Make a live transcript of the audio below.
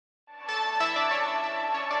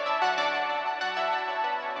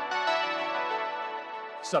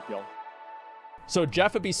What's up, y'all? So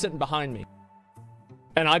Jeff would be sitting behind me.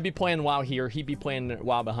 And I'd be playing WoW here. He'd be playing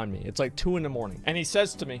WoW behind me. It's like 2 in the morning. And he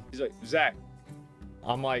says to me, He's like, Zach.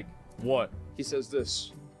 I'm like, what? He says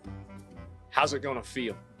this. How's it gonna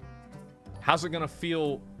feel? How's it gonna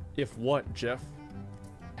feel if what, Jeff?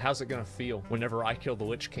 How's it gonna feel whenever I kill the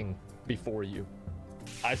Lich King before you?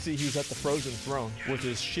 I see he's at the Frozen Throne with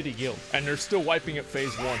his shitty guild. And they're still wiping at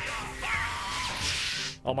phase 1.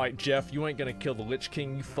 I'm like, Jeff, you ain't gonna kill the Lich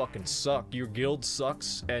King, you fucking suck. Your guild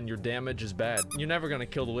sucks, and your damage is bad. You're never gonna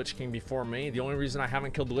kill the Lich King before me. The only reason I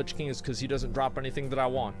haven't killed the Lich King is because he doesn't drop anything that I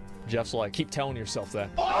want. Jeff's like, keep telling yourself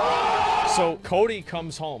that. So Cody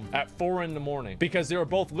comes home at 4 in the morning because they were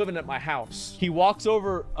both living at my house. He walks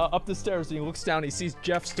over up the stairs and he looks down, he sees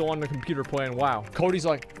Jeff still on the computer playing WoW. Cody's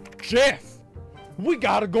like, Jeff! We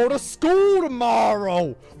gotta go to school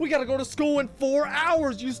tomorrow. We gotta go to school in 4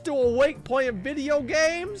 hours. You still awake playing video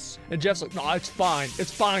games? And Jeff's like, no, it's fine.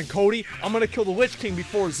 It's fine, Cody. I'm gonna kill the Lich King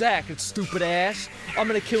before Zach, it's stupid ass. I'm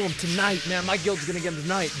gonna kill him tonight, man. My guild's gonna get him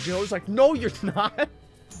tonight. And Joe's like, no, you're not.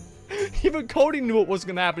 Even Cody knew it was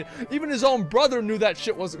gonna happen. Even his own brother knew that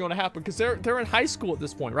shit wasn't gonna happen because they're in high school at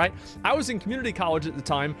this point, right? I was in community college at the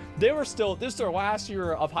time. They were still, this is their last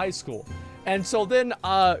year of high school. And so then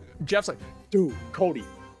Jeff's like, dude, Cody,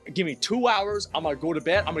 give me 2 hours. I'm gonna go to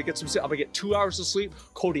bed. I'm gonna get some sleep. I'm gonna get 2 hours of sleep.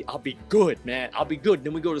 Cody, I'll be good, man. I'll be good.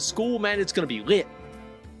 Then we go to school, man. It's gonna be lit.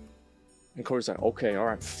 And Cody's like, okay, all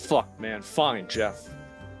right, fuck, man. Fine, Jeff.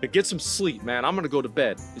 But get some sleep, man. I'm gonna go to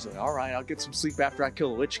bed. He's like, all right, I'll get some sleep after I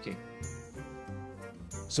kill the Lich King.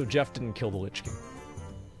 So Jeff didn't kill the Lich King.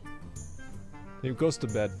 He goes to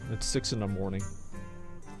bed. It's 6 in the morning.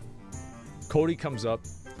 Cody comes up.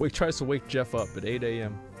 He tries to wake Jeff up at 8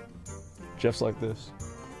 a.m. Jeff's like this.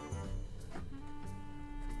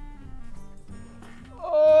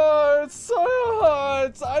 Oh, it's so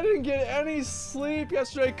hot. I didn't get any sleep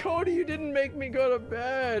yesterday. Cody, you didn't make me go to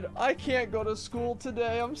bed. I can't go to school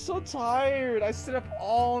today. I'm so tired. I stayed up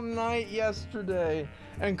all night yesterday.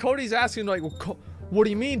 And Cody's asking like, well, what do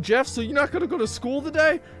you mean, Jeff? So you're not gonna go to school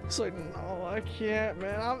today? It's like, no, I can't,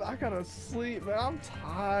 man. I gotta sleep, man. I'm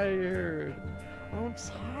tired. I'm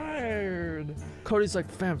tired. Cody's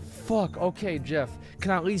like, fam, fuck. Okay, Jeff,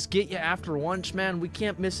 can I at least get you after lunch, man? We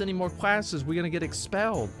can't miss any more classes. We're gonna get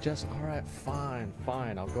expelled. Jeff's, all right, fine.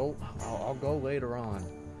 I'll go later on.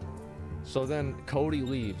 So then Cody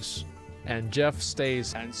leaves and Jeff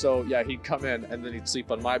stays. And so, yeah, he'd come in and then he'd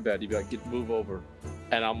sleep on my bed. He'd be like, move over.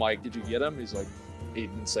 And I'm like, did you get him? He's like, he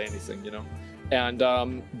didn't say anything, you know?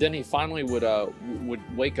 And then he finally would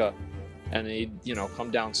wake up. And he'd, you know, come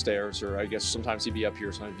downstairs, or I guess sometimes he'd be up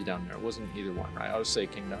here, sometimes he'd be down there. It wasn't either one, right? I would say he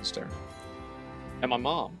came downstairs. And my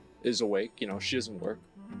mom is awake, you know, she doesn't work.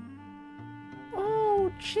 Oh,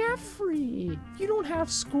 Jeffrey, you don't have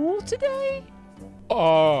school today?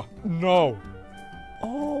 No.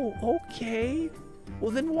 Oh, okay.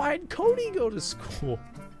 Well, then why'd Cody go to school?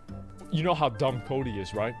 You know how dumb Cody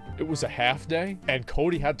is, right? It was a half day, and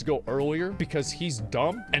Cody had to go earlier because he's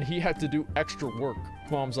dumb, and he had to do extra work.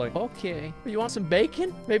 Mom's like, okay, you want some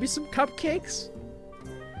bacon? Maybe some cupcakes?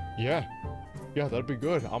 Yeah, that'd be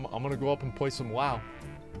good. I'm gonna go up and play some WoW.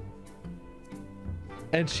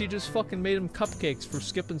 And she just fucking made him cupcakes for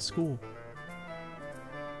skipping school.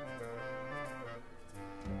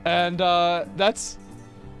 And that's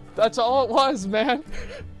all it was, man.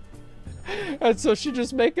 And so she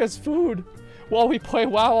just make us food while we play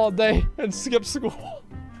WoW all day and skip school.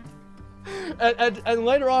 And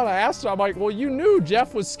later on I asked her, I'm like, well, you knew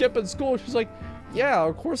Jeff was skipping school. She's like, yeah,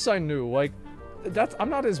 of course I knew. Like, I'm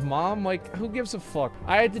not his mom. Like, who gives a fuck?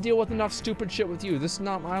 I had to deal with enough stupid shit with you. I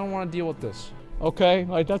don't want to deal with this. Okay?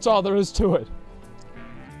 Like, that's all there is to it.